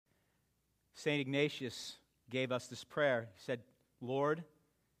St. Ignatius gave us this prayer. He said, Lord,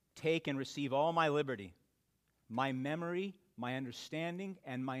 take and receive all my liberty, my memory, my understanding,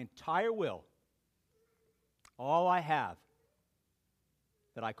 and my entire will. All I have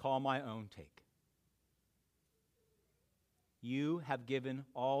that I call my own, take. You have given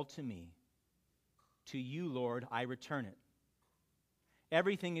all to me. To you, Lord, I return it.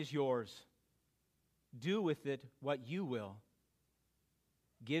 Everything is yours. Do with it what you will.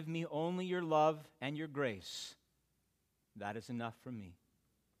 Give me only your love and your grace. That is enough for me.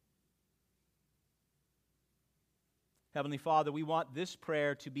 Heavenly Father, we want this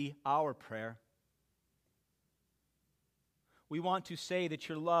prayer to be our prayer. We want to say that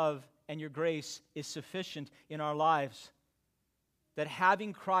your love and your grace is sufficient in our lives. That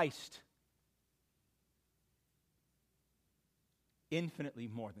having Christ, infinitely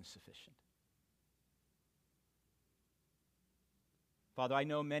more than sufficient. Father, I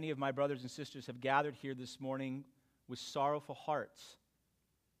know many of my brothers and sisters have gathered here this morning with sorrowful hearts.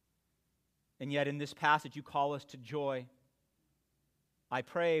 And yet in this passage you call us to joy. I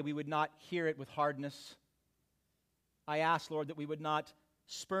pray we would not hear it with hardness. I ask, Lord, that we would not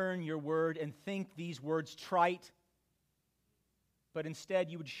spurn your word and think these words trite, but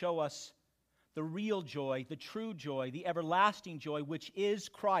instead you would show us the real joy, the true joy, the everlasting joy, which is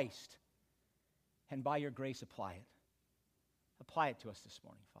Christ. And by your grace, apply it. Apply it to us this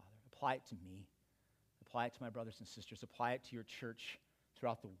morning, Father. Apply it to me. Apply it to my brothers and sisters. Apply it to your church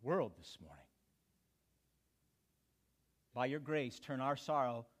throughout the world this morning. By your grace, turn our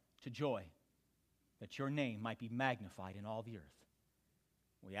sorrow to joy, that your name might be magnified in all the earth.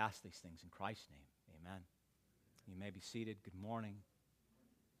 We ask these things in Christ's name. Amen. You may be seated. Good morning.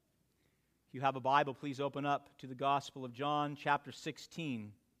 If you have a Bible, please open up to the Gospel of John, chapter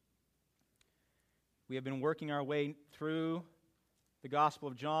 16. We have been working our way through the Gospel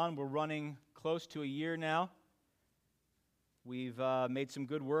of John. We're running close to a year now. We've made some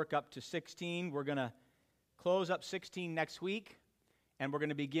good work up to 16. We're going to close up 16 next week, and we're going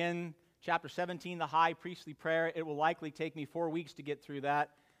to begin chapter 17, the high priestly prayer. It will likely take me 4 weeks to get through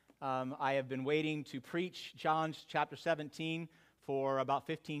that. I have been waiting to preach John's chapter 17 for about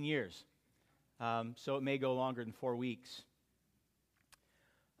 15 years. So it may go longer than 4 weeks.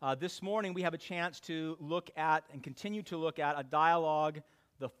 This morning we have a chance to look at and continue to look at a dialogue,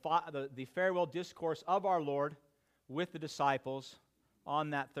 the farewell discourse of our Lord with the disciples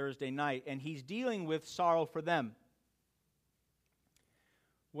on that Thursday night. And he's dealing with sorrow for them.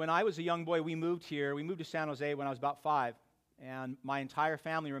 When I was a young boy, we moved here. We moved to San Jose when I was about 5. And my entire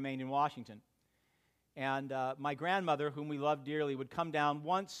family remained in Washington. And my grandmother, whom we loved dearly, would come down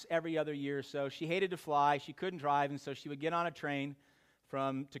once every other year or so. She hated to fly. She couldn't drive. And so she would get on a train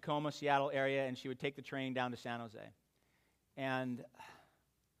from Tacoma, Seattle area, and she would take the train down to San Jose. And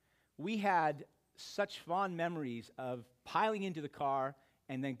we had such fond memories of piling into the car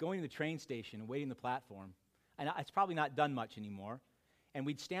and then going to the train station and waiting on the platform. And it's probably not done much anymore. And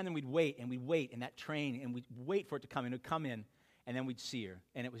we'd stand there and we'd wait in that train, and we'd wait for it to come in. It would come in, and then we'd see her.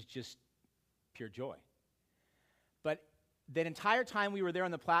 And it was just pure joy. But that entire time we were there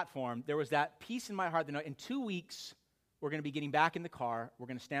on the platform, there was that peace in my heart that in 2 weeks, we're going to be getting back in the car. We're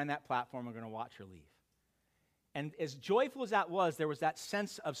going to stand on that platform. We're going to watch her leave. And as joyful as that was, there was that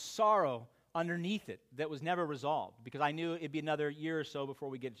sense of sorrow underneath it that was never resolved, because I knew it'd be another year or so before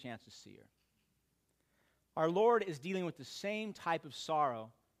we get a chance to see her. Our Lord is dealing with the same type of sorrow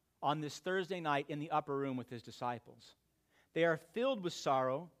on this Thursday night in the upper room with his disciples. They are filled with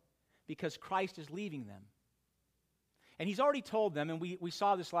sorrow because Christ is leaving them. And he's already told them, and we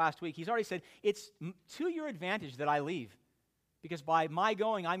saw this last week, he's already said, it's to your advantage that I leave, because by my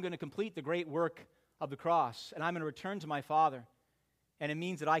going, I'm going to complete the great work of the cross, and I'm going to return to my Father. And it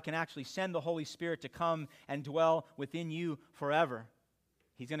means that I can actually send the Holy Spirit to come and dwell within you forever.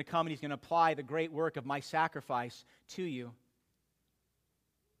 He's going to come and he's going to apply the great work of my sacrifice to you.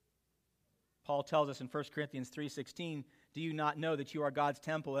 Paul tells us in 1 Corinthians 3:16, do you not know that you are God's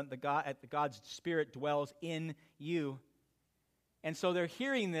temple and that God's Spirit dwells in you? And so they're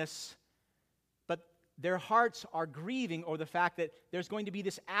hearing this, but their hearts are grieving over the fact that there's going to be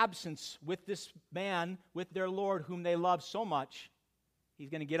this absence with this man, with their Lord, whom they love so much. He's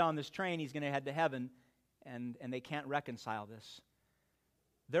going to get on this train, he's going to head to heaven, and they can't reconcile this.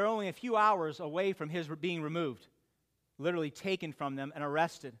 They're only a few hours away from his being removed, literally taken from them and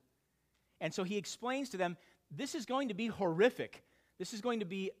arrested. And so he explains to them, this is going to be horrific. This is going to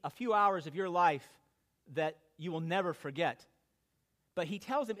be a few hours of your life that you will never forget. But he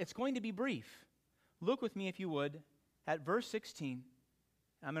tells them it's going to be brief. Look with me, if you would, at verse 16.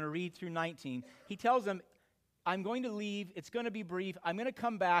 I'm going to read through 19. He tells them, I'm going to leave. It's going to be brief. I'm going to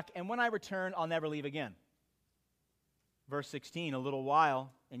come back, and when I return, I'll never leave again. Verse 16, a little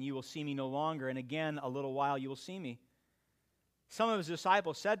while, and you will see me no longer, and again, a little while, you will see me. Some of his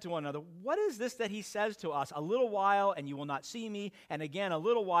disciples said to one another, what is this that he says to us? A little while, and you will not see me, and again, a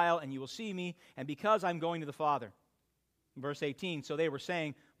little while, and you will see me, and because I'm going to the Father. Verse 18, so they were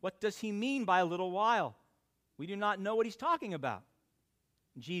saying, what does he mean by a little while? We do not know what he's talking about.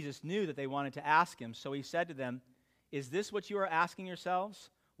 Jesus knew that they wanted to ask him, so he said to them, is this what you are asking yourselves?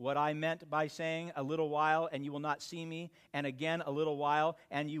 What I meant by saying, a little while, and you will not see me, and again, a little while,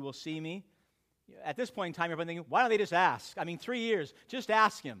 and you will see me? At this point in time, everyone's thinking, why don't they just ask? 3 years, just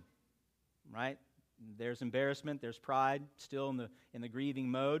ask him, right? There's embarrassment, there's pride, still in the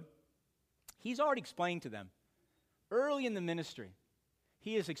grieving mode. He's already explained to them, early in the ministry,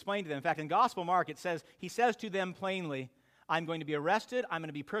 he has explained to them. In fact, in Gospel Mark, it says, he says to them plainly, I'm going to be arrested, I'm going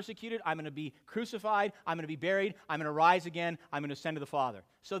to be persecuted, I'm going to be crucified, I'm going to be buried, I'm going to rise again, I'm going to ascend to the Father.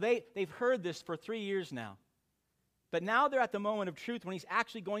 So they've heard this for 3 years now. But now they're at the moment of truth when he's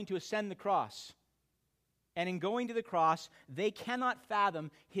actually going to ascend the cross. And in going to the cross, they cannot fathom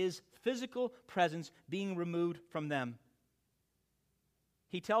his physical presence being removed from them.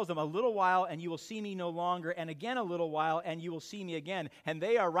 He tells them, a little while and you will see me no longer, and again a little while and you will see me again. And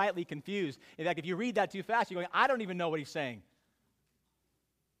they are rightly confused. In fact, if you read that too fast, you're going, I don't even know what he's saying.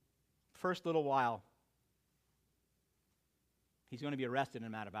 First little while, he's going to be arrested in a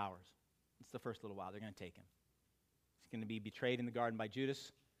matter of hours. It's the first little while. They're going to take him. He's going to be betrayed in the garden by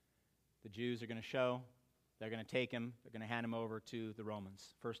Judas. The Jews are going to show. They're going to take him. They're going to hand him over to the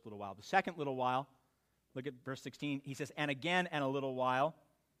Romans. First little while. The second little while, look at verse 16. He says, and again and a little while,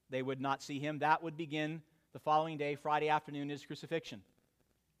 they would not see him. That would begin the following day, Friday afternoon, his crucifixion.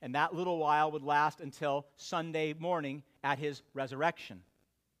 And that little while would last until Sunday morning at his resurrection.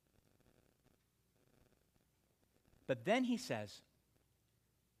 But then he says,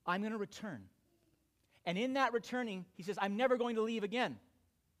 I'm going to return. And in that returning, he says, I'm never going to leave again.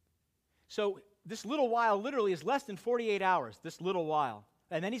 So this little while literally is less than 48 hours, this little while.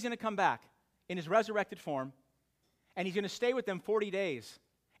 And then he's going to come back in his resurrected form, and he's going to stay with them 40 days.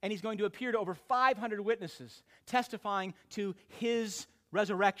 And he's going to appear to over 500 witnesses, testifying to his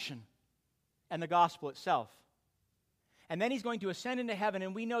resurrection and the gospel itself. And then he's going to ascend into heaven,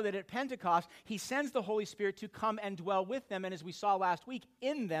 and we know that at Pentecost, he sends the Holy Spirit to come and dwell with them, and as we saw last week,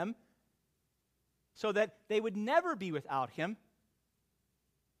 in them, so that they would never be without him.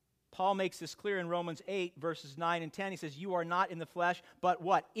 Paul makes this clear in Romans 8, verses 9 and 10. He says, you are not in the flesh, but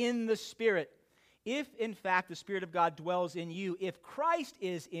what? In the Spirit. If, in fact, the Spirit of God dwells in you, if Christ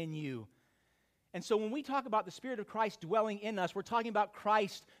is in you. And so when we talk about the Spirit of Christ dwelling in us, we're talking about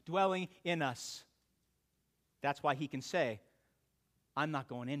Christ dwelling in us. That's why he can say, I'm not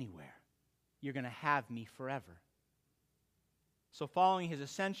going anywhere. You're going to have me forever. So following his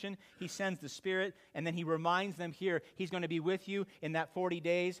ascension, he sends the Spirit, and then he reminds them here, he's going to be with you in that 40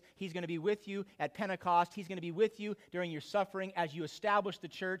 days. He's going to be with you at Pentecost. He's going to be with you during your suffering as you establish the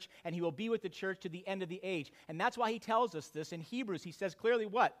church, and he will be with the church to the end of the age. And that's why he tells us this in Hebrews. He says clearly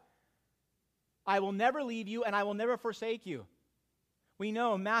what? I will never leave you, and I will never forsake you. We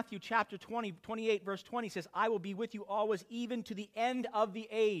know in Matthew chapter 28, verse 20 says, I will be with you always, even to the end of the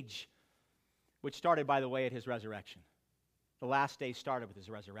age, which started, by the way, at his resurrection. The last day started with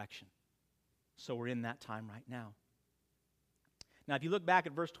his resurrection. So we're in that time right now. Now, if you look back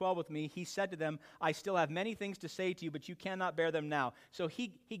at verse 12 with me, he said to them, I still have many things to say to you, but you cannot bear them now. So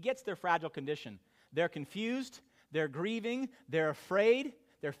he gets their fragile condition. They're confused, they're grieving, they're afraid,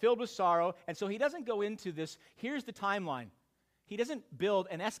 they're filled with sorrow, and so he doesn't go into this, here's the timeline. He doesn't build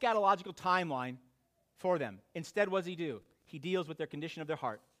an eschatological timeline for them. Instead, what does he do? He deals with their condition of their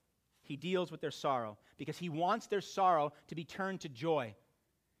heart. He deals with their sorrow because he wants their sorrow to be turned to joy.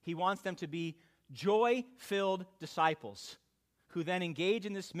 He wants them to be joy-filled disciples who then engage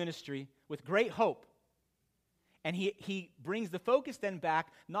in this ministry with great hope. And he brings the focus then back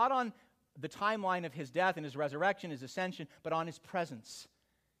not on the timeline of his death and his resurrection, his ascension, but on his presence.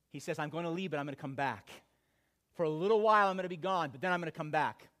 He says, I'm going to leave, but I'm going to come back. For a little while I'm going to be gone, but then I'm going to come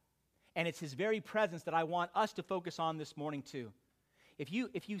back. And it's his very presence that I want us to focus on this morning too. If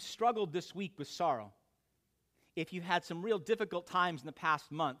you struggled this week with sorrow, if you had some real difficult times in the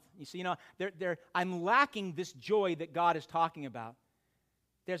past month, you see, I'm lacking this joy that God is talking about.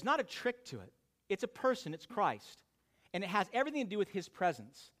 There's not a trick to it. It's a person, it's Christ. And it has everything to do with his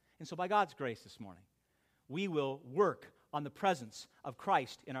presence. And so by God's grace this morning, we will work on the presence of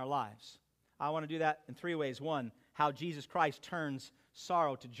Christ in our lives. I want to do that in three ways. One, how Jesus Christ turns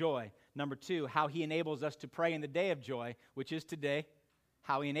sorrow to joy. Number two, how he enables us to pray in the day of joy, which is today.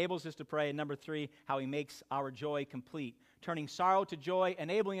 how he enables us to pray, and number 3, how he makes our joy complete. Turning sorrow to joy,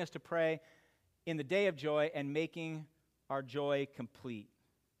 enabling us to pray in the day of joy, and making our joy complete.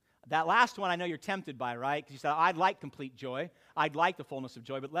 That last one I know you're tempted by, right? Because you said, I'd like complete joy. I'd like the fullness of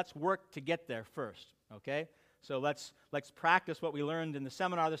joy, but let's work to get there first, okay? So let's practice what we learned in the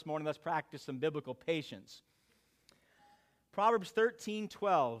seminar this morning. Let's practice some biblical patience. Proverbs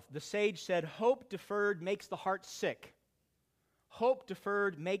 13:12, the sage said, hope deferred makes the heart sick. Hope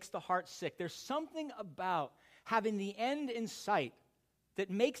deferred makes the heart sick. There's something about having the end in sight that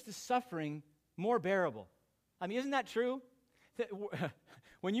makes the suffering more bearable. I mean, isn't that true?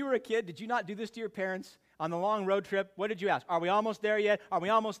 When you were a kid, did you not do this to your parents on the long road trip? What did you ask? Are we almost there yet? Are we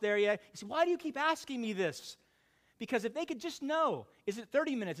almost there yet? You say, why do you keep asking me this? Because if they could just know, is it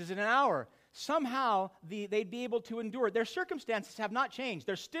 30 minutes? Is it an hour? Somehow they'd be able to endure it. Their circumstances have not changed.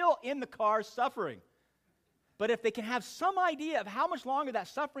 They're still in the car suffering. But if they can have some idea of how much longer that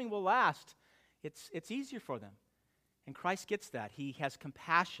suffering will last, it's easier for them. And Christ gets that. He has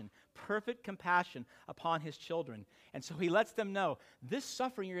compassion, perfect compassion upon his children. And so he lets them know, this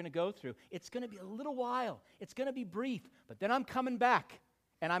suffering you're going to go through, it's going to be a little while. It's going to be brief. But then I'm coming back.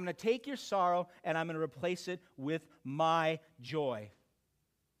 And I'm going to take your sorrow and I'm going to replace it with my joy.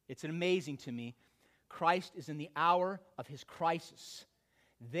 It's amazing to me. Christ is in the hour of his crisis.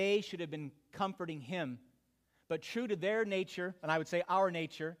 They should have been comforting him. But true to their nature, and I would say our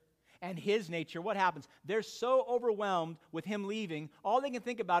nature, and his nature, what happens? They're so overwhelmed with him leaving, all they can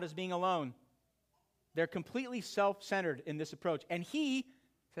think about is being alone. They're completely self-centered in this approach. And he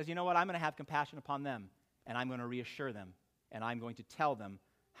says, you know what? I'm going to have compassion upon them, and I'm going to reassure them, and I'm going to tell them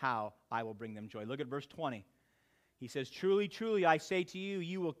how I will bring them joy. Look at verse 20. He says, truly, truly, I say to you,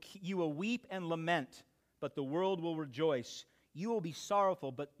 you will weep and lament, but the world will rejoice. You will be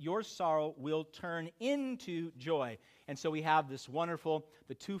sorrowful, but your sorrow will turn into joy. And so we have this wonderful,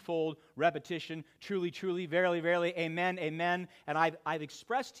 the twofold repetition, truly, truly, verily, verily, amen, amen. And I've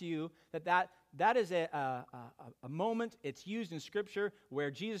expressed to you that is a moment, it's used in Scripture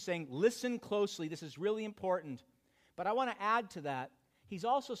where Jesus is saying, listen closely, this is really important. But I want to add to that, he's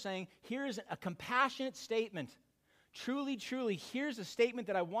also saying, here's a compassionate statement. Truly, truly, here's a statement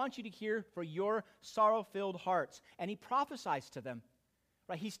that I want you to hear for your sorrow-filled hearts. And he prophesies to them.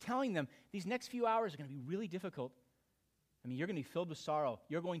 Right? He's telling them, these next few hours are going to be really difficult. I mean, you're going to be filled with sorrow.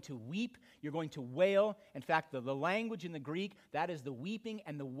 You're going to weep. You're going to wail. In fact, the language in the Greek, that is the weeping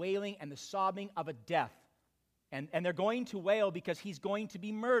and the wailing and the sobbing of a death. And they're going to wail because he's going to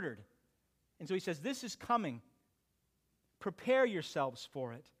be murdered. And so he says, this is coming. Prepare yourselves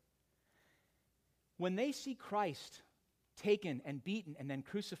for it. When they see Christ taken and beaten and then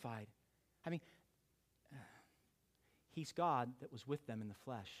crucified, I mean, he's God that was with them in the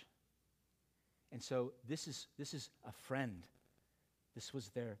flesh. And so this is a friend. This was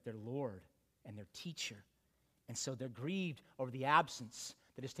their Lord and their teacher. And so they're grieved over the absence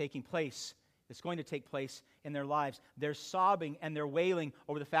that is taking place, that's going to take place in their lives. They're sobbing and they're wailing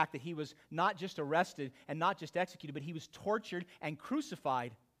over the fact that he was not just arrested and not just executed, but he was tortured and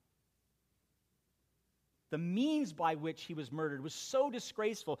crucified. The means by which he was murdered was so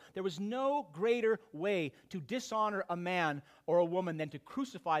disgraceful. There was no greater way to dishonor a man or a woman than to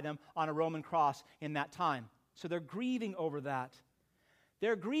crucify them on a Roman cross in that time. So they're grieving over that.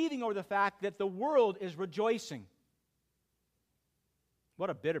 They're grieving over the fact that the world is rejoicing. What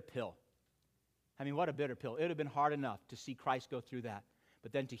a bitter pill. I mean, what a bitter pill. It would have been hard enough to see Christ go through that.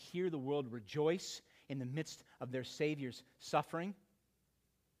 But then to hear the world rejoice in the midst of their Savior's suffering.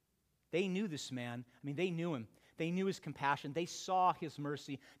 They knew this man. I mean, they knew him. They knew his compassion. They saw his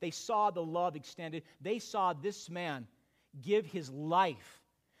mercy. They saw the love extended. They saw this man give his life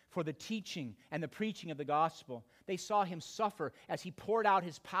for the teaching and the preaching of the gospel. They saw him suffer as he poured out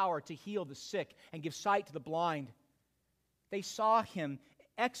his power to heal the sick and give sight to the blind. They saw him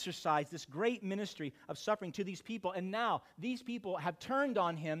exercise this great ministry of suffering to these people. And now these people have turned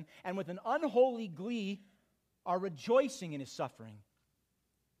on him and with an unholy glee are rejoicing in his suffering.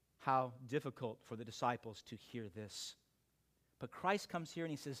 How difficult for the disciples to hear this. But Christ comes here and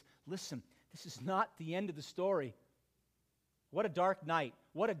he says, listen, this is not the end of the story. What a dark night.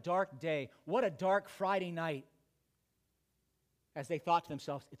 What a dark day. What a dark Friday night. As they thought to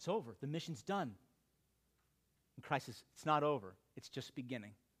themselves, it's over. The mission's done. And Christ says, it's not over. It's just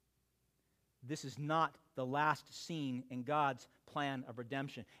beginning. This is not the last scene in God's plan of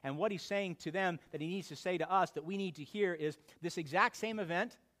redemption. And what he's saying to them that he needs to say to us that we need to hear is this exact same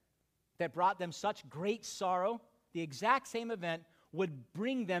event that brought them such great sorrow, the exact same event would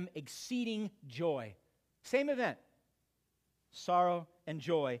bring them exceeding joy. Same event. Sorrow and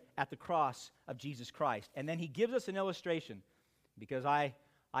joy at the cross of Jesus Christ. And then he gives us an illustration. because I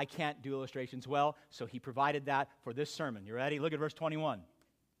can't do illustrations well, so he provided that for this sermon. You ready? Look at verse 21.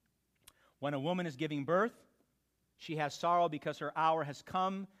 When a woman is giving birth, she has sorrow because her hour has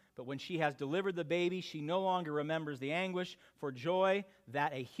come, but when she has delivered the baby, she no longer remembers the anguish for joy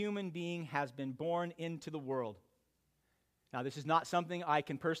that a human being has been born into the world. Now, this is not something I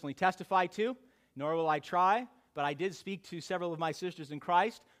can personally testify to, nor will I try, but I did speak to several of my sisters in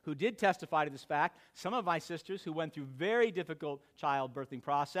Christ who did testify to this fact. Some of my sisters who went through very difficult childbirthing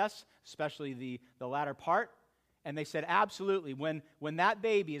process, especially the latter part, and they said, absolutely, when that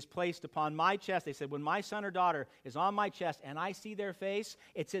baby is placed upon my chest, they said, when my son or daughter is on my chest and I see their face,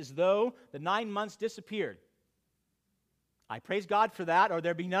 it's as though the 9 months disappeared. I praise God for that, or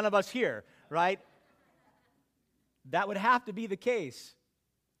there'd be none of us here, right? That would have to be the case.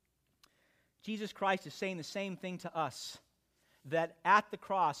 Jesus Christ is saying the same thing to us, that at the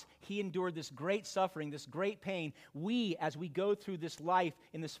cross, he endured this great suffering, this great pain. We, as we go through this life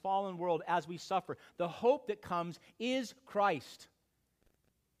in this fallen world, as we suffer, the hope that comes is Christ.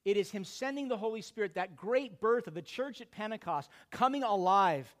 It is him sending the Holy Spirit, that great birth of the church at Pentecost, coming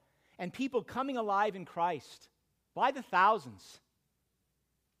alive, and people coming alive in Christ by the thousands.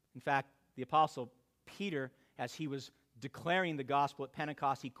 In fact, the Apostle Peter, as he was declaring the gospel at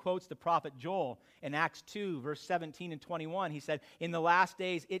Pentecost, he quotes the prophet Joel in Acts 2, verse 17 and 21. He said, in the last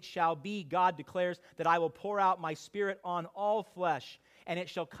days it shall be, God declares, that I will pour out my Spirit on all flesh, and it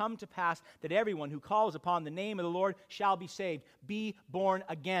shall come to pass that everyone who calls upon the name of the Lord shall be saved, be born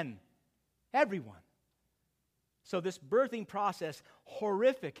again. Everyone. So this birthing process,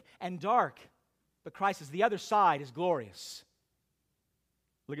 horrific and dark, but Christ says the other side is glorious.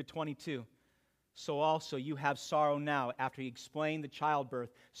 Look at 22. So also you have sorrow now. After he explained the childbirth,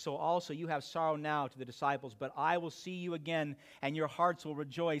 so also you have sorrow now to the disciples, but I will see you again, and your hearts will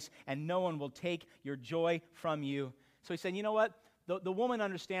rejoice, and no one will take your joy from you. So he said, you know what? The woman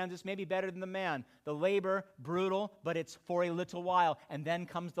understands this maybe better than the man. The labor, brutal, but it's for a little while, and then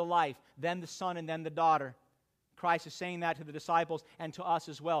comes the life, then the son, and then the daughter. Christ is saying that to the disciples and to us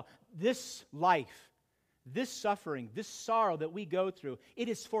as well. This life, this suffering, this sorrow that we go through, it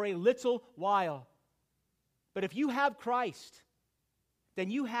is for a little while. But if you have Christ, then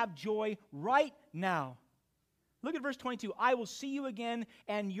you have joy right now. Look at verse 22. I will see you again,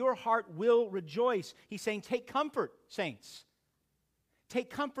 and your heart will rejoice. He's saying, take comfort, saints. Take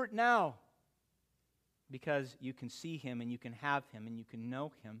comfort now, because you can see him, and you can have him, and you can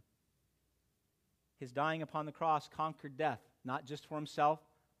know him. His dying upon the cross conquered death, not just for himself,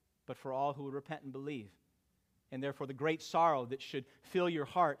 but for all who would repent and believe. And therefore the great sorrow that should fill your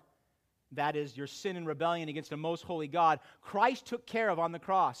heart, that is your sin and rebellion against a most holy God, Christ took care of on the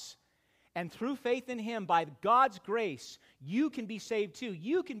cross. And through faith in him, by God's grace, you can be saved too.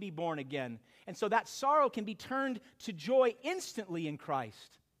 You can be born again. And so that sorrow can be turned to joy instantly in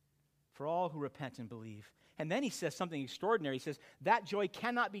Christ for all who repent and believe. And then he says something extraordinary. He says, that joy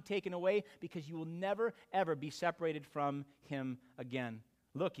cannot be taken away because you will never, ever be separated from him again.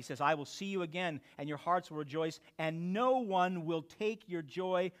 Look, he says, I will see you again, and your hearts will rejoice, and no one will take your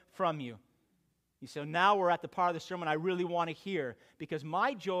joy from you. You say, now we're at the part of the sermon I really want to hear, because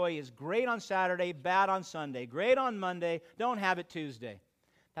my joy is great on Saturday, bad on Sunday, great on Monday, don't have it Tuesday.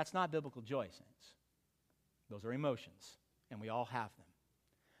 That's not biblical joy, saints. Those are emotions, and we all have them.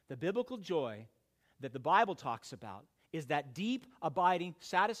 The biblical joy that the Bible talks about is that deep, abiding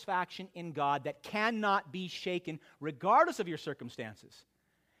satisfaction in God that cannot be shaken regardless of your circumstances.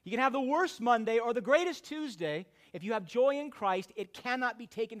 You can have the worst Monday or the greatest Tuesday. If you have joy in Christ, it cannot be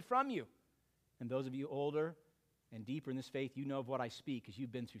taken from you. And those of you older and deeper in this faith, you know of what I speak because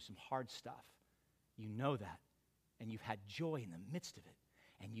you've been through some hard stuff. You know that. And you've had joy in the midst of it.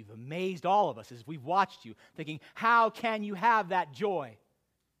 And you've amazed all of us as we've watched you, thinking, how can you have that joy?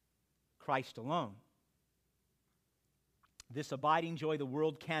 Christ alone. This abiding joy the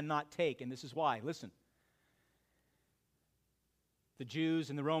world cannot take, and this is why. Listen. The Jews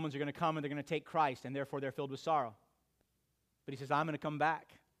and the Romans are going to come and they're going to take Christ, and therefore they're filled with sorrow. But he says, I'm going to come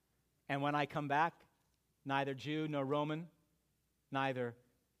back. And when I come back, neither Jew nor Roman, neither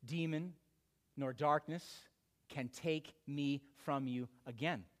demon nor darkness can take me from you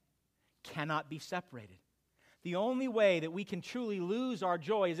again. Cannot be separated. The only way that we can truly lose our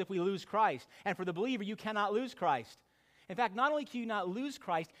joy is if we lose Christ. And for the believer, you cannot lose Christ. In fact, not only can you not lose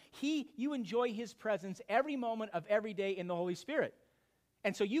Christ, you enjoy his presence every moment of every day in the Holy Spirit.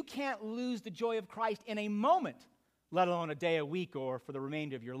 And so you can't lose the joy of Christ in a moment, let alone a day, a week, or for the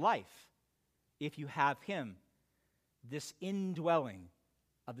remainder of your life, if you have him. This indwelling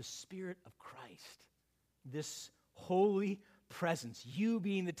of the Spirit of Christ, this holy presence, you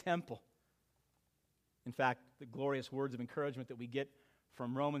being the temple. In fact, the glorious words of encouragement that we get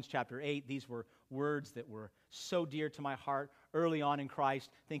from Romans chapter 8, these were words that were so dear to my heart early on in Christ,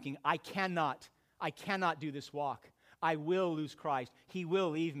 thinking, I cannot do this walk. I will lose Christ. He will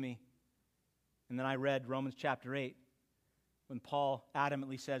leave me. And then I read Romans chapter 8, when Paul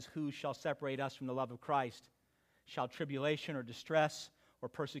adamantly says, who shall separate us from the love of Christ? Shall tribulation or distress or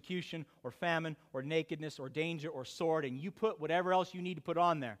persecution or famine or nakedness or danger or sword? And you put whatever else you need to put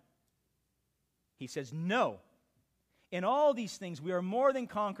on there. He says, no. In all these things we are more than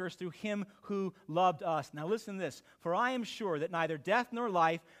conquerors through him who loved us. Now listen to this. For I am sure that neither death nor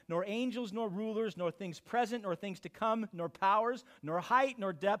life, nor angels nor rulers, nor things present nor things to come, nor powers, nor height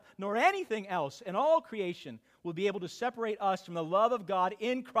nor depth, nor anything else in all creation will be able to separate us from the love of God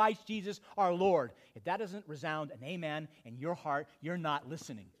in Christ Jesus our Lord. If that doesn't resound an amen in your heart, you're not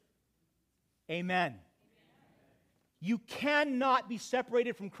listening. Amen. You cannot be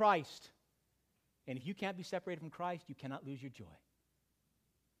separated from Christ. And if you can't be separated from Christ, you cannot lose your joy.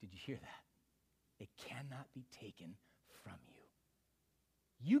 Did you hear that? It cannot be taken from you.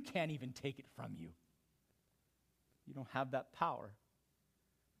 You can't even take it from you. You don't have that power.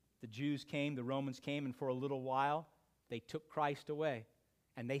 The Jews came, the Romans came, and for a little while, they took Christ away.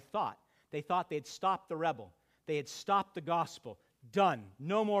 And they thought they had stopped the rebel. They had stopped the gospel. Done.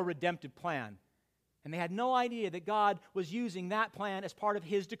 No more redemptive plan. And they had no idea that God was using that plan as part of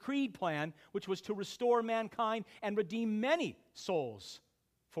his decreed plan, which was to restore mankind and redeem many souls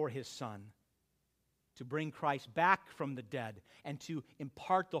for his Son, to bring Christ back from the dead and to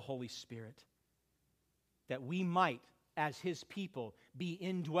impart the Holy Spirit, that we might, as his people, be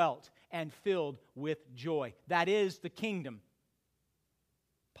indwelt and filled with joy. That is the kingdom.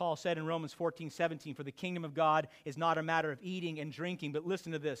 Paul said in Romans 14:17, for the kingdom of God is not a matter of eating and drinking, but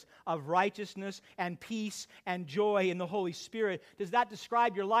listen to this, of righteousness and peace and joy in the Holy Spirit. Does that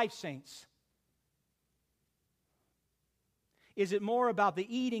describe your life, saints? Is it more about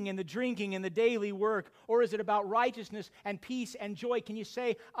the eating and the drinking and the daily work, or is it about righteousness and peace and joy? Can you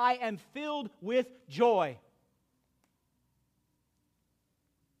say, I am filled with joy?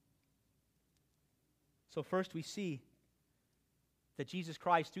 So first we see that Jesus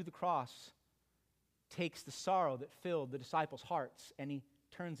Christ, through the cross, takes the sorrow that filled the disciples' hearts and he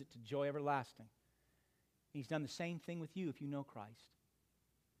turns it to joy everlasting. He's done the same thing with you if you know Christ.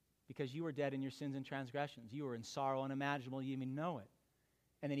 Because you were dead in your sins and transgressions. You were in sorrow unimaginable, you even know it.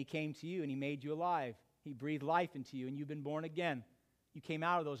 And then he came to you and he made you alive. He breathed life into you and you've been born again. You came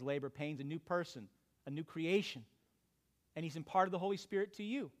out of those labor pains a new person, a new creation. And he's imparted the Holy Spirit to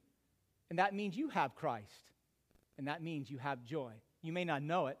you. And that means you have Christ. And that means you have joy. You may not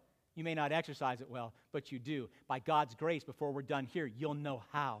know it. You may not exercise it well, but you do. By God's grace, before we're done here, you'll know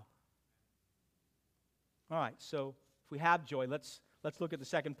how. All right, so if we have joy, let's look at the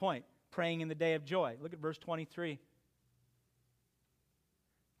second point, praying in the day of joy. Look at verse 23.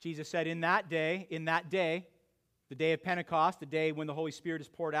 Jesus said, in that day, the day of Pentecost, the day when the Holy Spirit is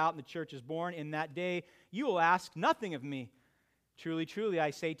poured out and the church is born, in that day you will ask nothing of me. Truly, truly,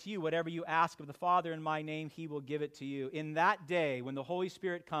 I say to you, whatever you ask of the Father in my name, he will give it to you. In that day, when the Holy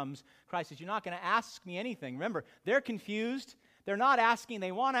Spirit comes, Christ says, you're not going to ask me anything. Remember, they're confused. They're not asking.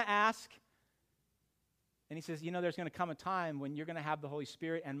 They want to ask. And he says, there's going to come a time when you're going to have the Holy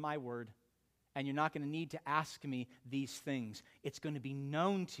Spirit and my word, and you're not going to need to ask me these things. It's going to be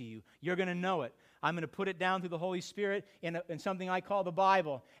known to you. You're going to know it. I'm going to put it down through the Holy Spirit in something I call the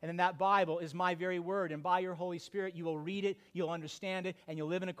Bible. And then that Bible is my very word. And by your Holy Spirit, you will read it, you'll understand it, and you'll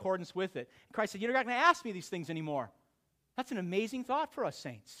live in accordance with it. And Christ said, you're not going to ask me these things anymore. That's an amazing thought for us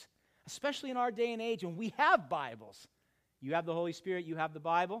saints, especially in our day and age when we have Bibles. You have the Holy Spirit, you have the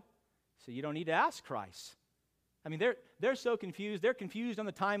Bible, so you don't need to ask Christ. I mean, they're so confused. They're confused on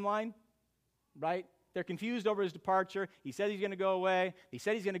the timeline, right? They're confused over his departure. He said he's going to go away. He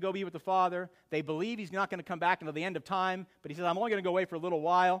said he's going to go be with the Father. They believe he's not going to come back until the end of time, but he says, I'm only going to go away for a little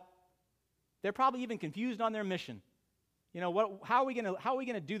while. They're probably even confused on their mission. How are we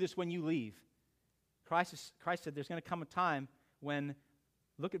going to do this when you leave? Christ said there's going to come a time when,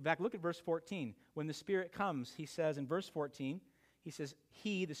 look at verse 14. When the Spirit comes, he says in verse 14, he says,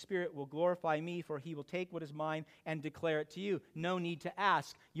 he, the Spirit, will glorify me, for he will take what is mine and declare it to you. No need to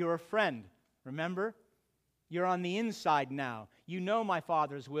ask. You're a friend. Remember? You're on the inside now. You know my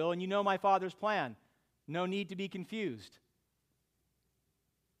Father's will and you know my Father's plan. No need to be confused.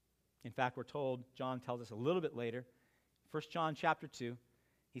 In fact, we're told, John tells us a little bit later, 1 John chapter 2,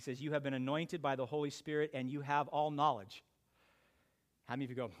 he says, you have been anointed by the Holy Spirit and you have all knowledge. How many of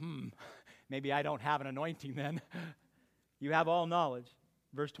you go, maybe I don't have an anointing then? You have all knowledge.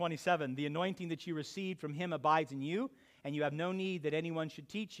 Verse 27, the anointing that you received from him abides in you, and you have no need that anyone should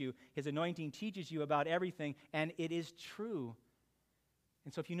teach you. His anointing teaches you about everything, and it is true.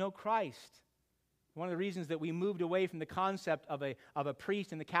 And so if you know Christ, one of the reasons that we moved away from the concept of a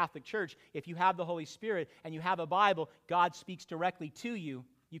priest in the Catholic Church, if you have the Holy Spirit and you have a Bible, God speaks directly to you.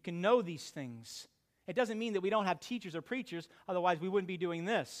 You can know these things. It doesn't mean that we don't have teachers or preachers, otherwise we wouldn't be doing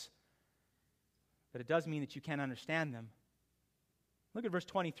this. But it does mean that you can understand them. Look at verse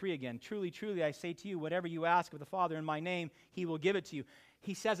 23 again. Truly, truly, I say to you, whatever you ask of the Father in my name, he will give it to you.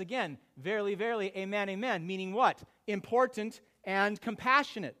 He says again, verily, verily, amen, amen, meaning what? Important and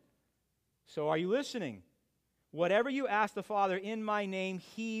compassionate. So are you listening? Whatever you ask the Father in my name,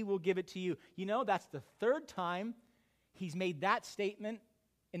 he will give it to you. You know, that's the third time he's made that statement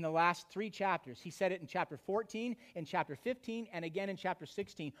in the last 3 chapters. He said it in chapter 14, in chapter 15, and again in chapter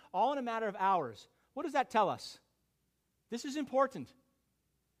 16, all in a matter of hours. What does that tell us? This is important.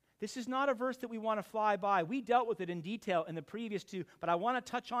 This is not a verse that we want to fly by. We dealt with it in detail in the previous 2, but I want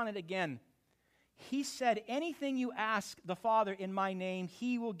to touch on it again. He said, anything you ask the Father in my name,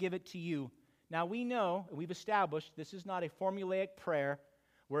 he will give it to you. Now we know, and we've established, this is not a formulaic prayer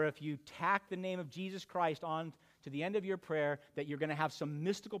where if you tack the name of Jesus Christ on to the end of your prayer, that you're going to have some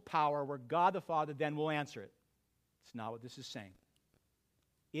mystical power where God the Father then will answer it. It's not what this is saying.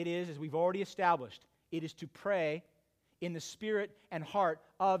 It is, as we've already established, it is to pray in the spirit and heart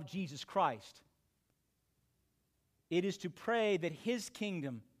of Jesus Christ. It is to pray that his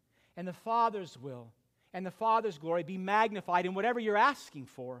kingdom and the Father's will and the Father's glory be magnified in whatever you're asking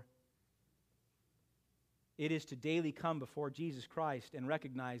for. It is to daily come before Jesus Christ and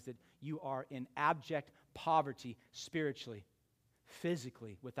recognize that you are in abject poverty spiritually,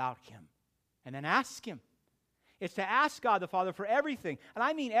 physically, without him. And then ask him. It's to ask God the Father for everything. And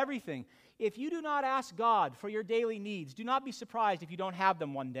I mean everything. If you do not ask God for your daily needs, do not be surprised if you don't have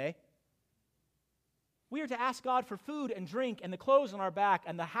them one day. We are to ask God for food and drink and the clothes on our back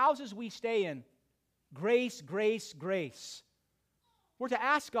and the houses we stay in. Grace, grace, grace. We're to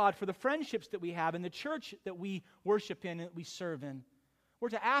ask God for the friendships that we have in the church that we worship in and that we serve in. We're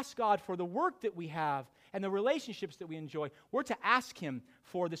to ask God for the work that we have and the relationships that we enjoy. We're to ask him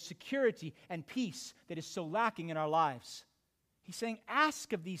for the security and peace that is so lacking in our lives. He's saying,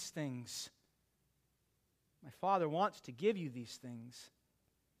 ask of these things. My Father wants to give you these things.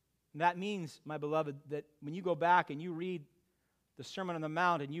 And that means, my beloved, that when you go back and you read the Sermon on the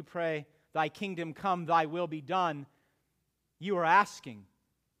Mount and you pray, thy kingdom come, thy will be done, you are asking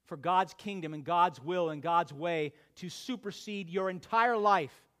for God's kingdom and God's will and God's way to supersede your entire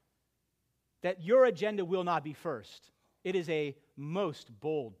life, that your agenda will not be first. It is a most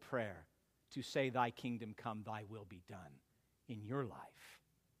bold prayer to say, thy kingdom come, thy will be done in your life,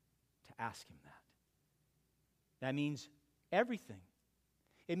 to ask him that. That means everything.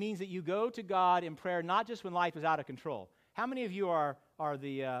 It means that you go to God in prayer not just when life is out of control. How many of you are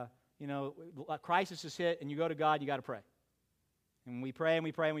the, a crisis is hit and you go to God, you got to pray. And we pray and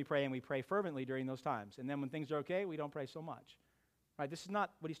we pray and we pray and we pray fervently during those times. And then when things are okay, we don't pray so much. Right? This is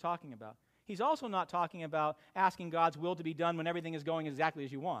not what he's talking about. He's also not talking about asking God's will to be done when everything is going exactly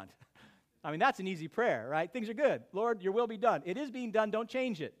as you want. I mean, that's an easy prayer, right? Things are good. Lord, your will be done. It is being done. Don't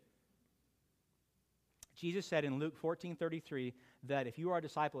change it. Jesus said in Luke 14:33 that if you are a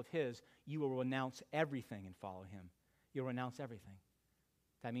disciple of his, you will renounce everything and follow him. You'll renounce everything.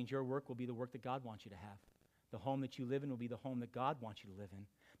 That means your work will be the work that God wants you to have. The home that you live in will be the home that God wants you to live in.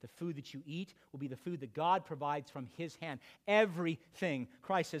 The food that you eat will be the food that God provides from his hand. Everything.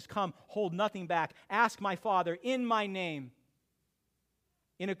 Christ says, come, hold nothing back. Ask my Father in my name,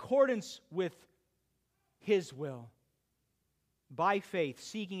 in accordance with his will. By faith,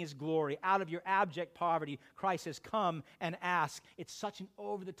 seeking his glory, out of your abject poverty, Christ says, come and ask. It's such an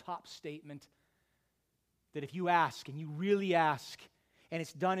over-the-top statement that if you ask, and you really ask, and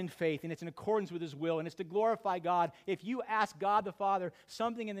it's done in faith, and it's in accordance with his will, and it's to glorify God. If you ask God the Father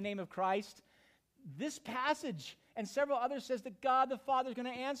something in the name of Christ, this passage and several others says that God the Father is going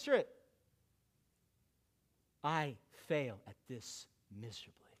to answer it. I fail at this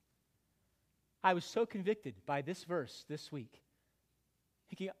miserably. I was so convicted by this verse this week,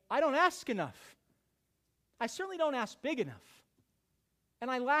 thinking, I don't ask enough. I certainly don't ask big enough. And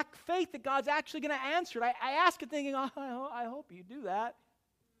I lack faith that God's actually going to answer it. I ask it thinking, oh, I hope you do that.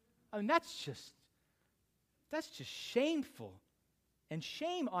 I mean, that's just shameful. And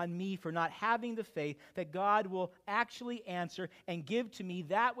shame on me for not having the faith that God will actually answer and give to me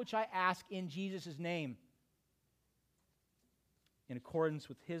that which I ask in Jesus' name, in accordance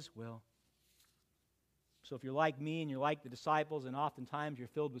with his will. So if you're like me and you're like the disciples and oftentimes you're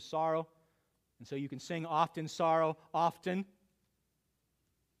filled with sorrow, and so you can sing often sorrow, often,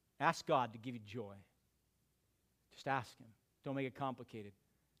 ask God to give you joy. Just ask Him. Don't make it complicated.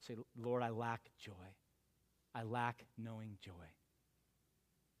 Say, Lord, I lack joy. I lack knowing joy.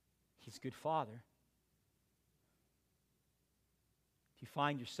 He's a good Father. If you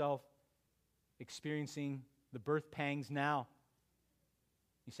find yourself experiencing the birth pangs now,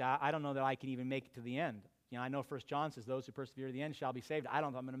 you say, I don't know that I can even make it to the end. I know 1 John says, those who persevere to the end shall be saved. I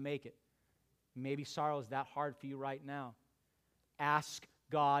don't know if I'm going to make it. Maybe sorrow is that hard for you right now. Ask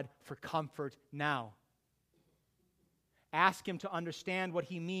God for comfort now. Ask Him to understand what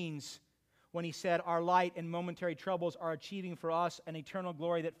He means when He said, our light and momentary troubles are achieving for us an eternal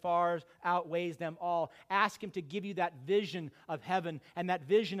glory that far outweighs them all. Ask Him to give you that vision of heaven and that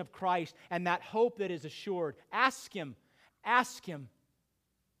vision of Christ and that hope that is assured. Ask Him. Ask Him.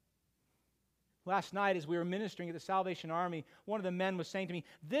 Last night, as we were ministering at the Salvation Army, one of the men was saying to me,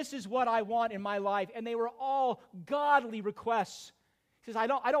 this is what I want in my life. And they were all godly requests. He says, I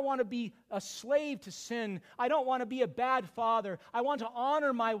don't want to be a slave to sin. I don't want to be a bad father. I want to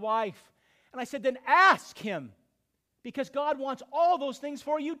honor my wife. And I said, then ask Him, because God wants all those things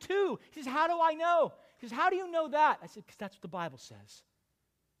for you too. He says, how do I know? He says, how do you know that? I said, because that's what the Bible says.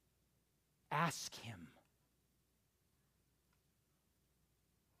 Ask Him.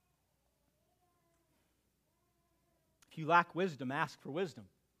 If you lack wisdom, ask for wisdom.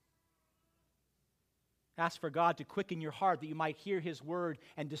 Ask for God to quicken your heart that you might hear His word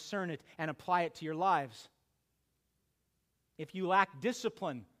and discern it and apply it to your lives. If you lack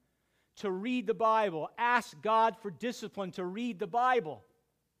discipline to read the Bible, ask God for discipline to read the Bible.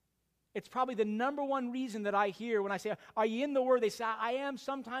 It's probably the number one reason that I hear when I say, are you in the Word? They say, I am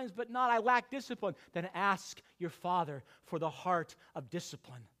sometimes, but not. I lack discipline. Then ask your Father for the heart of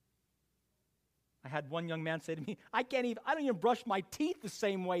discipline. I had one young man say to me, I don't even brush my teeth the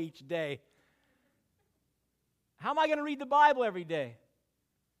same way each day. How am I going to read the Bible every day?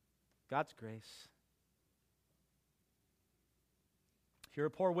 God's grace. If you're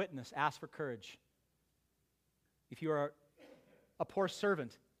a poor witness, ask for courage. If you are a poor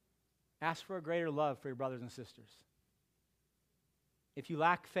servant, ask for a greater love for your brothers and sisters. If you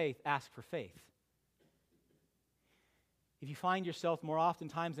lack faith, ask for faith. If you find yourself more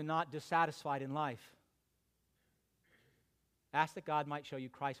oftentimes than not dissatisfied in life, ask that God might show you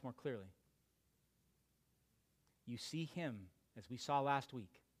Christ more clearly. You see Him, as we saw last week,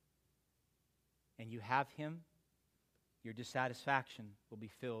 and you have Him, your dissatisfaction will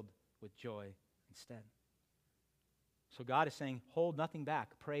be filled with joy instead. So God is saying, hold nothing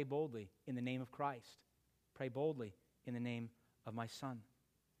back. Pray boldly in the name of Christ. Pray boldly in the name of my Son.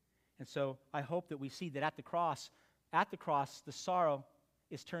 And so I hope that we see that at the cross, the sorrow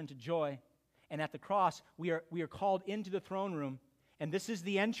is turned to joy. And at the cross, we are called into the throne room. And this is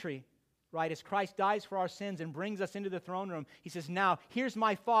the entry, right? As Christ dies for our sins and brings us into the throne room, He says, now, here's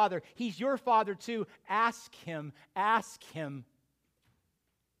my Father. He's your Father too. Ask Him. Ask Him.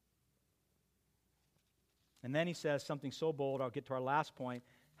 And then He says something so bold, I'll get to our last point,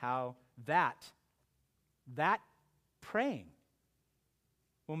 how that praying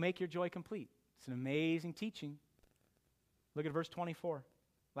will make your joy complete. It's an amazing teaching. Look at verse 24,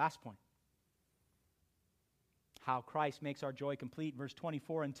 last point. How Christ makes our joy complete. Verse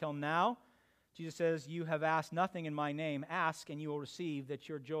 24, until now, Jesus says, you have asked nothing in my name. Ask and you will receive, that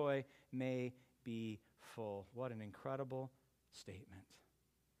your joy may be full. What an incredible statement.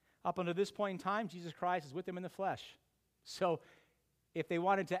 Up until this point in time, Jesus Christ is with them in the flesh. So if they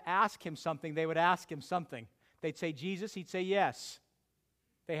wanted to ask Him something, they would ask Him something. They'd say Jesus, He'd say yes.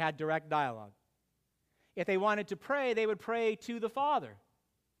 They had direct dialogue. If they wanted to pray, they would pray to the Father,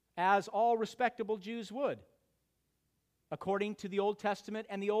 as all respectable Jews would, according to the Old Testament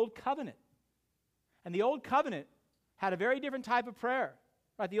and the Old Covenant. And the Old Covenant had a very different type of prayer.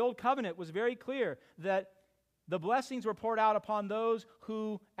 Right? The Old Covenant was very clear that the blessings were poured out upon those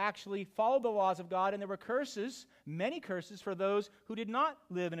who actually followed the laws of God, and there were curses, many curses, for those who did not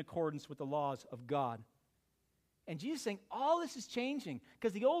live in accordance with the laws of God. And Jesus is saying, all this is changing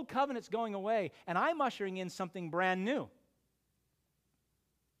because the old covenant's going away, and I'm ushering in something brand new.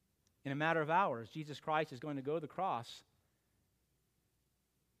 In a matter of hours, Jesus Christ is going to go to the cross,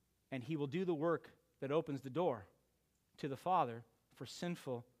 and He will do the work that opens the door to the Father for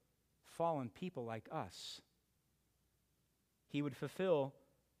sinful, fallen people like us. He would fulfill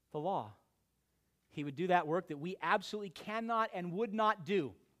the law. He would do that work that we absolutely cannot and would not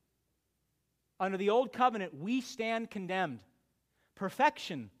do. Under the old covenant, we stand condemned.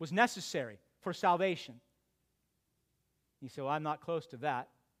 Perfection was necessary for salvation. You say, well, I'm not close to that.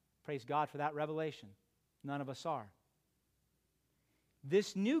 Praise God for that revelation. None of us are.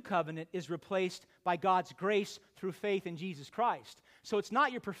 This new covenant is replaced by God's grace through faith in Jesus Christ. So it's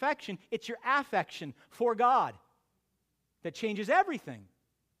not your perfection, it's your affection for God. that changes everything.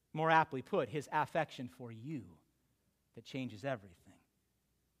 More aptly put, his affection for you that changes everything.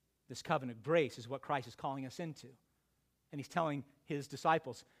 This covenant of grace is what Christ is calling us into. And he's telling his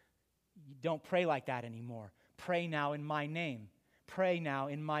disciples, don't pray like that anymore. Pray now in my name. Pray now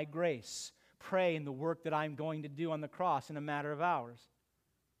in my grace. Pray in the work that I'm going to do on the cross in a matter of hours.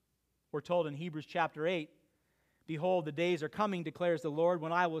 We're told in Hebrews chapter 8, behold, the days are coming, declares the Lord,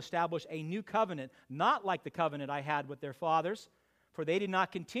 when I will establish a new covenant, not like the covenant I had with their fathers, for they did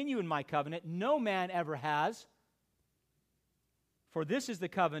not continue in my covenant. No man ever has. For this is the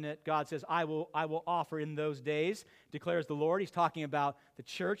covenant, God says, I will offer in those days, declares the Lord. He's talking about the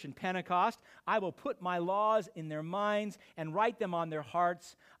church and Pentecost. I will put my laws in their minds and write them on their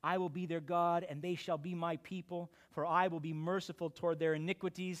hearts. I will be their God, and they shall be my people. For I will be merciful toward their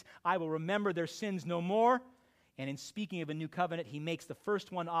iniquities. I will remember their sins no more. And in speaking of a new covenant, he makes the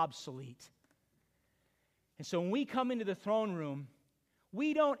first one obsolete. And so when we come into the throne room,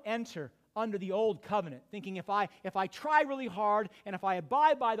 we don't enter under the old covenant, thinking if I try really hard and if I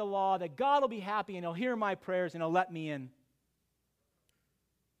abide by the law, that God will be happy and he'll hear my prayers and he'll let me in.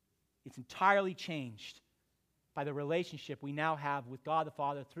 It's entirely changed by the relationship we now have with God the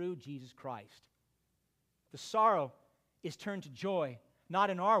Father through Jesus Christ. The sorrow is turned to joy, not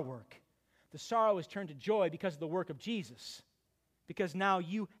in our work. The sorrow is turned to joy because of the work of Jesus. Because now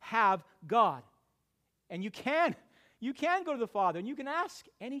you have God. And you can go to the Father and you can ask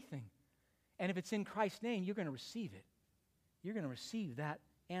anything. And if it's in Christ's name, you're going to receive it. You're going to receive that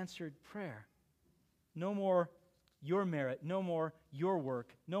answered prayer. No more your merit, no more your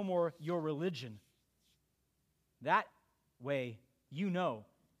work, no more your religion. That way,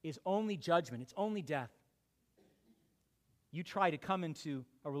 is only judgment. It's only death. You try to come into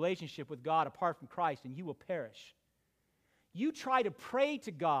a relationship with God apart from Christ, and you will perish. You try to pray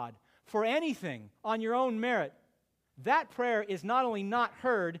to God for anything on your own merit. That prayer is not only not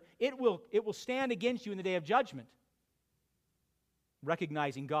heard, it will stand against you in the day of judgment,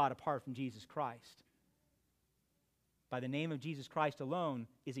 recognizing God apart from Jesus Christ. By the name of Jesus Christ alone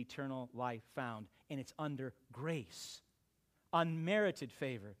is eternal life found, and it's under grace, unmerited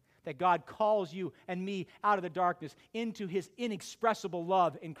favor, that God calls you and me out of the darkness into his inexpressible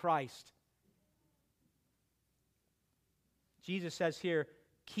love in Christ. Jesus says here,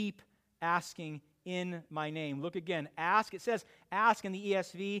 keep asking in my name. Look again. Ask. It says, ask in the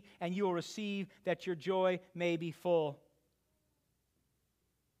ESV, and you will receive that your joy may be full.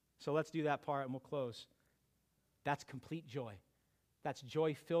 So let's do that part and we'll close. That's complete joy. That's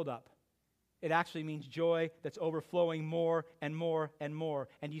joy filled up. It actually means joy that's overflowing more and more and more.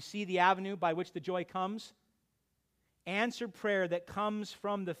 And you see the avenue by which the joy comes? Answered prayer that comes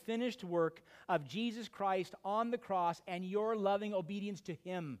from the finished work of Jesus Christ on the cross and your loving obedience to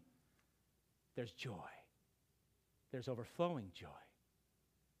him. There's joy. There's overflowing joy.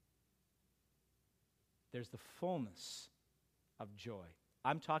 There's the fullness of joy.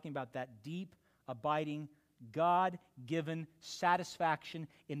 I'm talking about that deep, abiding, God-given satisfaction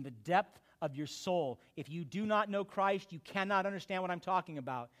in the depth of your soul. If you do not know Christ, you cannot understand what I'm talking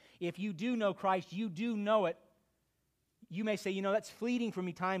about. If you do know Christ, you do know it. You may say, that's fleeting for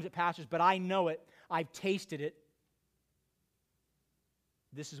me times it passes, but I know it. I've tasted it.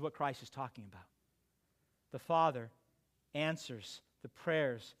 This is what Christ is talking about. The Father answers the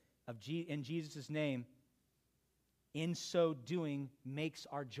prayers in Jesus' name. In so doing, makes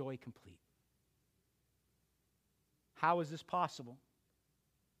our joy complete. How is this possible?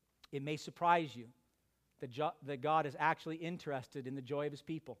 It may surprise you that God is actually interested in the joy of his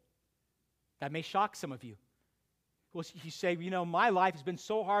people. That may shock some of you. Well, you say, my life has been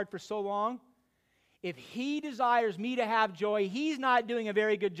so hard for so long. If he desires me to have joy, he's not doing a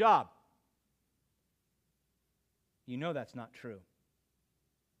very good job. You know that's not true.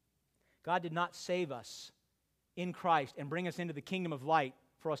 God did not save us in Christ and bring us into the kingdom of light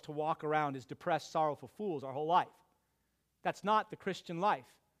for us to walk around as depressed, sorrowful fools our whole life. That's not the Christian life.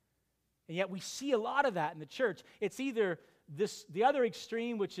 And yet we see a lot of that in the church. It's either the other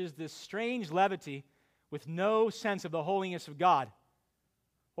extreme, which is this strange levity with no sense of the holiness of God,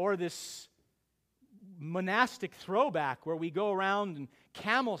 or this monastic throwback where we go around in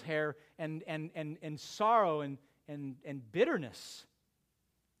camel's hair and sorrow and bitterness.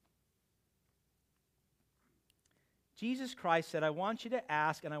 Jesus Christ said, I want you to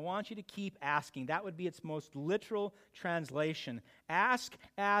ask and I want you to keep asking. That would be its most literal translation. Ask,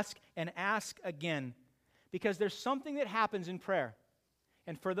 ask, and ask again. Because there's something that happens in prayer.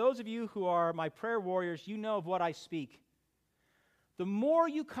 And for those of you who are my prayer warriors, you know of what I speak. The more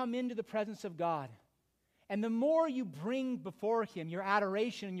you come into the presence of God, And the more you bring before Him your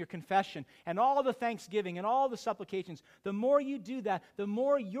adoration and your confession and all the thanksgiving and all the supplications, the more you do that, the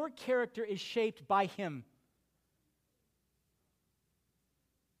more your character is shaped by Him.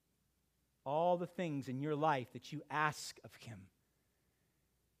 All the things in your life that you ask of Him,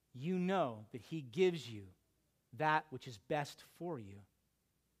 you know that He gives you that which is best for you.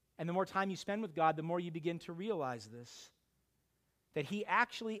 And the more time you spend with God, the more you begin to realize this, that He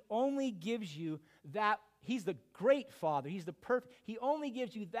actually only gives you that. He's the great Father. He's the perfect. He only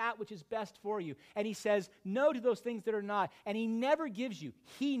gives you that which is best for you. And He says no to those things that are not. And He never gives you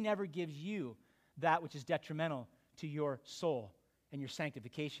that which is detrimental to your soul and your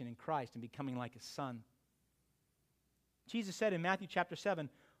sanctification in Christ and becoming like His Son. Jesus said in Matthew chapter 7,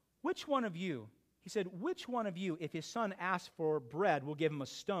 which one of you, if his son asks for bread, will give him a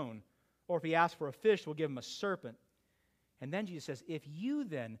stone? Or if he asks for a fish, will give him a serpent? And then Jesus says, if you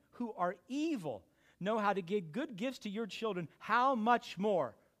then, who are evil, know how to give good gifts to your children, how much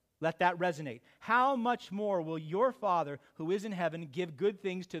more, let that resonate, how much more will your Father who is in heaven give good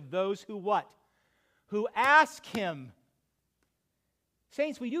things to those who what? Who ask Him.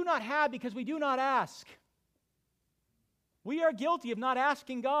 Saints, we do not have because we do not ask. We are guilty of not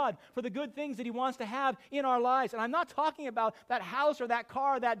asking God for the good things that He wants to have in our lives. And I'm not talking about that house or that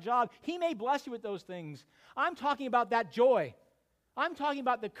car or that job. He may bless you with those things. I'm talking about that joy. I'm talking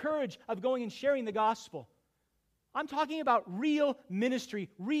about the courage of going and sharing the gospel. I'm talking about real ministry,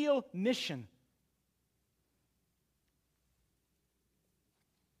 real mission.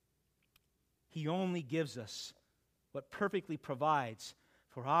 He only gives us what perfectly provides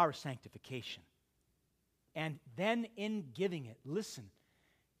for our sanctification. And then in giving it, listen,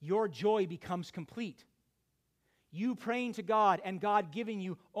 your joy becomes complete. You praying to God and God giving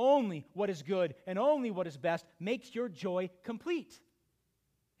you only what is good and only what is best makes your joy complete.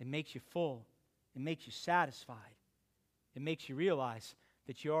 It makes you full. It makes you satisfied. It makes you realize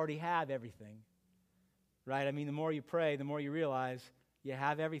that you already have everything. Right? I mean, the more you pray, the more you realize you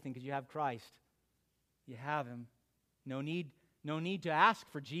have everything because you have Christ. You have Him. No need to ask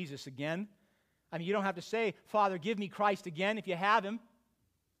for Jesus again. I mean, you don't have to say, Father, give me Christ again if you have Him.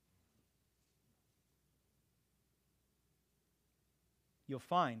 You'll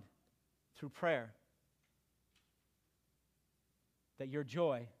find through prayer that your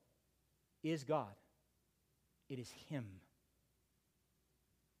joy is God. It is Him.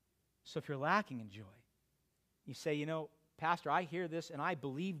 So if you're lacking in joy, you say, Pastor, I hear this and I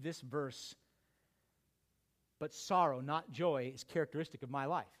believe this verse, but sorrow, not joy, is characteristic of my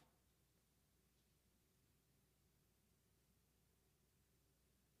life.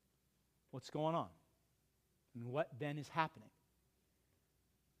 What's going on? And what then is happening?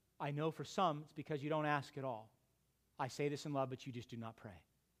 I know for some it's because you don't ask at all. I say this in love, but you just do not pray.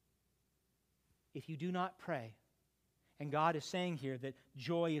 If you do not pray, and God is saying here that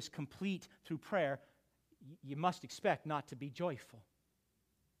joy is complete through prayer, you must expect not to be joyful.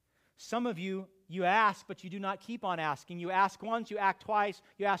 Some of you ask, but you do not keep on asking. You ask once, you ask twice,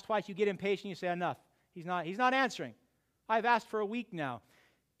 you get impatient, you say, enough. He's not answering. I've asked for a week now.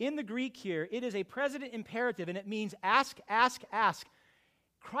 In the Greek here, it is a present imperative, and it means ask, ask, ask.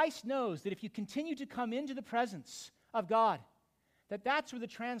 Christ knows that if you continue to come into the presence of God, that's where the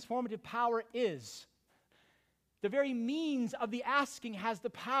transformative power is. The very means of the asking has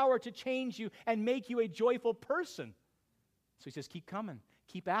the power to change you and make you a joyful person. So He says, keep coming,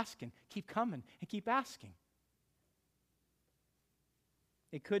 keep asking, keep coming, and keep asking.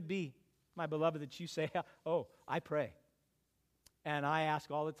 It could be, my beloved, that you say, oh, I pray. And I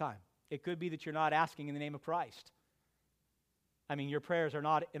ask all the time. It could be that you're not asking in the name of Christ. I mean, your prayers are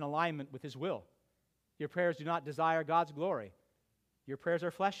not in alignment with His will. Your prayers do not desire God's glory. Your prayers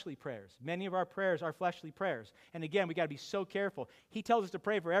are fleshly prayers. Many of our prayers are fleshly prayers. And again, we got to be so careful. He tells us to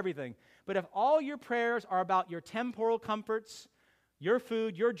pray for everything. But if all your prayers are about your temporal comforts, your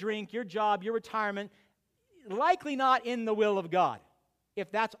food, your drink, your job, your retirement, likely not in the will of God,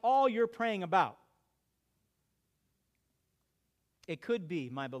 if that's all you're praying about. It could be,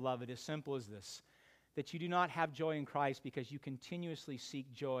 my beloved, as simple as this, that you do not have joy in Christ because you continuously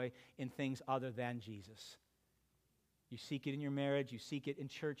seek joy in things other than Jesus. You seek it in your marriage, you seek it in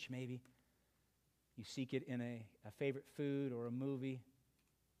church maybe, you seek it in a favorite food or a movie,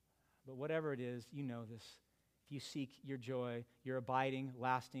 but whatever it is, you know this. If you seek your joy, your abiding,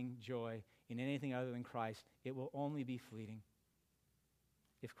 lasting joy in anything other than Christ, it will only be fleeting.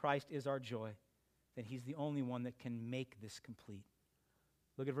 If Christ is our joy, then He's the only one that can make this complete.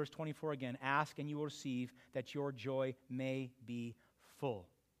 Look at verse 24 again. Ask and you will receive, that your joy may be full.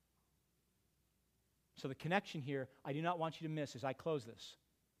 So the connection here, I do not want you to miss as I close this.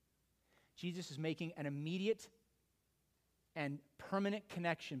 Jesus is making an immediate and permanent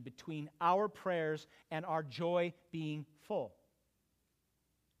connection between our prayers and our joy being full.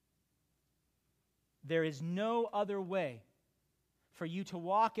 There is no other way for you to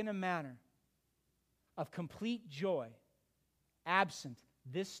walk in a manner of complete joy absent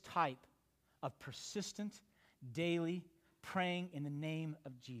this type of persistent, daily praying in the name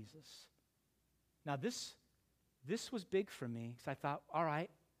of Jesus. Now this was big for me because I thought, all right,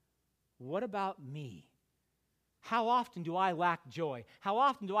 what about me? How often do I lack joy? How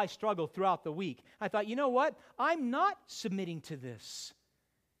often do I struggle throughout the week? I thought, you know what? I'm not submitting to this.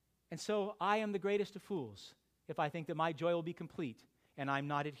 And so I am the greatest of fools if I think that my joy will be complete and I'm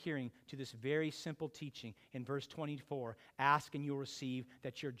not adhering to this very simple teaching in verse 24. Ask and you'll receive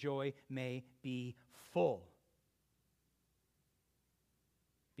that your joy may be full.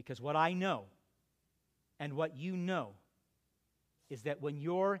 Because what I know and what you know is that when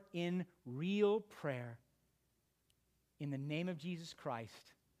you're in real prayer, in the name of Jesus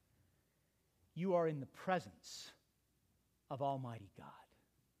Christ, you are in the presence of Almighty God.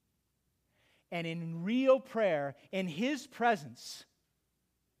 And in real prayer, in His presence,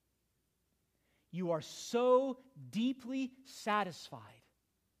 you are so deeply satisfied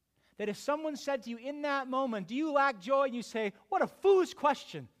that if someone said to you in that moment, do you lack joy? And you say, what a foolish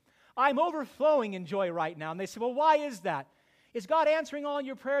question. I'm overflowing in joy right now. And they say, well, why is that? Is God answering all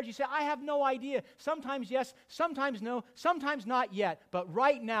your prayers? You say, I have no idea. Sometimes yes, sometimes no, sometimes not yet. But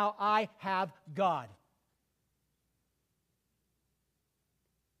right now, I have God.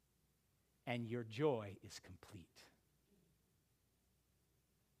 And your joy is complete.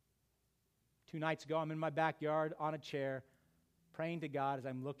 2 nights ago, I'm in my backyard on a chair, praying to God as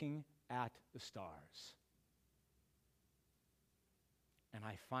I'm looking at the stars. And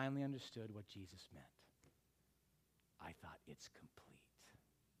I finally understood what Jesus meant. I thought, it's complete.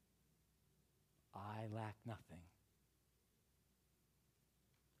 I lack nothing.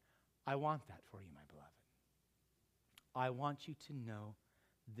 I want that for you, my beloved. I want you to know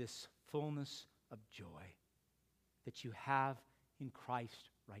this fullness of joy that you have in Christ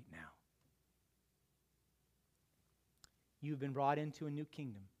right now. You've been brought into a new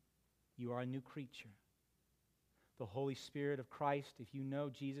kingdom. You are a new creature. The Holy Spirit of Christ, if you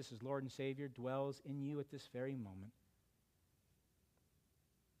know Jesus as Lord and Savior, dwells in you at this very moment.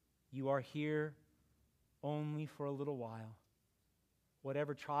 You are here only for a little while.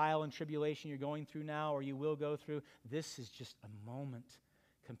 Whatever trial and tribulation you're going through now or you will go through, this is just a moment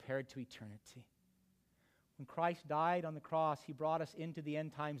compared to eternity. When Christ died on the cross, He brought us into the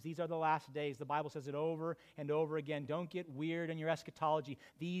end times. These are the last days. The Bible says it over and over again. Don't get weird in your eschatology.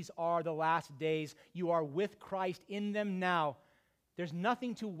 These are the last days. You are with Christ in them now. There's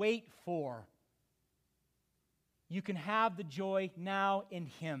nothing to wait for. You can have the joy now in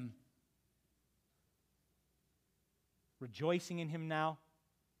Him. Rejoicing in Him now,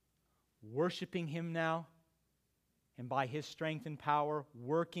 worshiping Him now, and by His strength and power,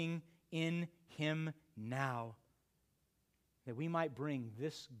 working in Him now, that we might bring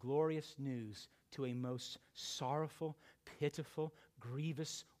this glorious news to a most sorrowful, pitiful,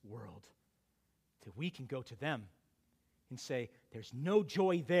 grievous world. That we can go to them and say, there's no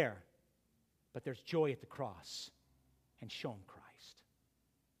joy there, but there's joy at the cross, and show them Christ.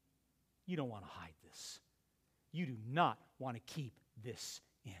 You don't want to hide this. You do not want to keep this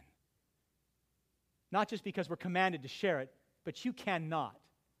in. Not just because we're commanded to share it, but you cannot.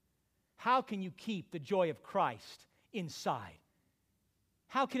 How can you keep the joy of Christ inside?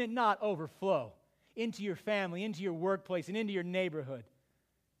 How can it not overflow into your family, into your workplace, and into your neighborhood?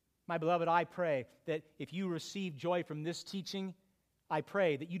 My beloved, I pray that if you receive joy from this teaching, I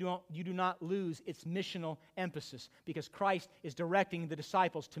pray that you do not lose its missional emphasis, because Christ is directing the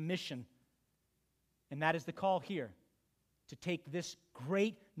disciples to mission. And that is the call here, to take this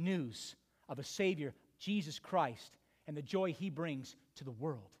great news of a Savior, Jesus Christ, and the joy He brings to the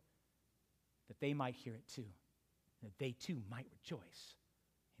world, that they might hear it too, that they too might rejoice.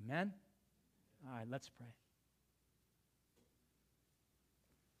 Amen? All right, let's pray.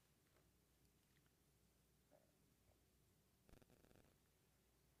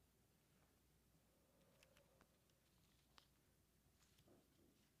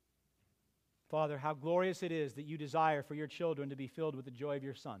 Father, how glorious it is that you desire for your children to be filled with the joy of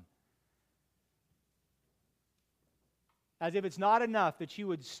your Son. As if it's not enough that you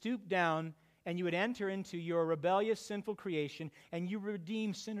would stoop down and you would enter into your rebellious, sinful creation and you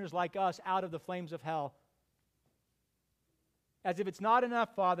redeem sinners like us out of the flames of hell. As if it's not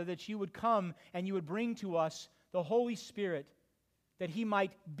enough, Father, that you would come and you would bring to us the Holy Spirit, that He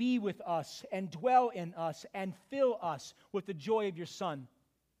might be with us and dwell in us and fill us with the joy of your Son.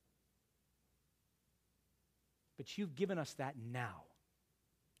 but you've given us that now.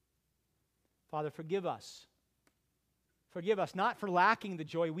 Father, forgive us. Forgive us not for lacking the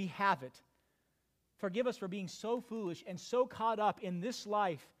joy. We have it. Forgive us for being so foolish and so caught up in this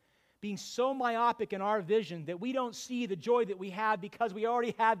life, being so myopic in our vision that we don't see the joy that we have because we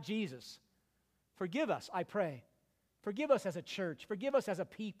already have Jesus. Forgive us, I pray. Forgive us as a church. Forgive us as a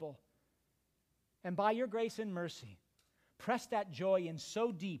people. And by your grace and mercy, press that joy in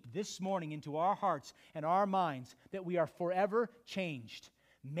so deep this morning into our hearts and our minds that we are forever changed.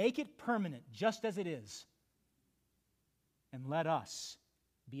 Make it permanent just as it is. And let us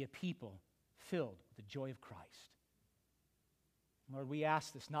be a people filled with the joy of Christ. Lord, we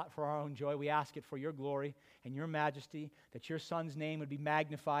ask this not for our own joy. We ask it for your glory and your majesty, that your Son's name would be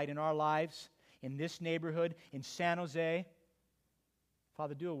magnified in our lives, in this neighborhood, in San Jose.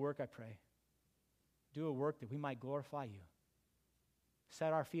 Father, do a work, I pray. Do a work that we might glorify you.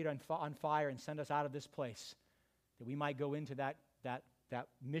 Set our feet on fire and send us out of this place, that we might go into that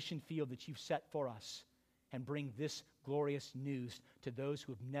mission field that you've set for us and bring this glorious news to those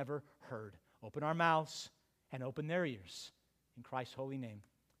who have never heard. Open our mouths and open their ears. In Christ's holy name,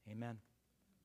 amen.